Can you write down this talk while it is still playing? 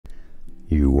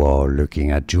You are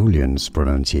looking at Julian's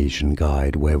pronunciation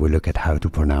guide, where we look at how to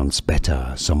pronounce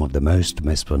better some of the most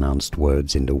mispronounced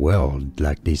words in the world,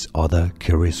 like this other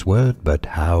curious word. But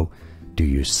how do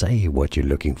you say what you're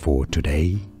looking for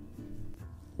today?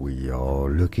 We are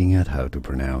looking at how to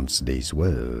pronounce this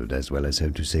word, as well as how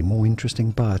to say more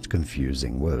interesting but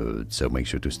confusing words, so make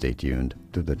sure to stay tuned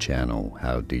to the channel.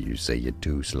 How do you say it?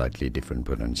 Two slightly different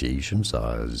pronunciations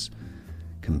as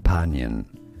companion,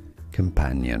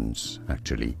 companions,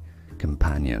 actually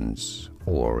companions,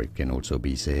 or it can also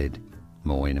be said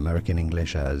more in American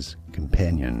English as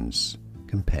companions,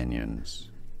 companions.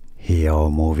 Here are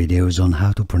more videos on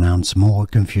how to pronounce more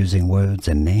confusing words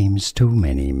and names too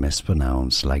many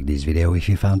mispronounced. Like this video if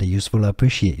you found it useful. I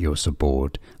appreciate your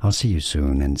support. I'll see you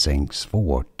soon and thanks for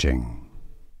watching.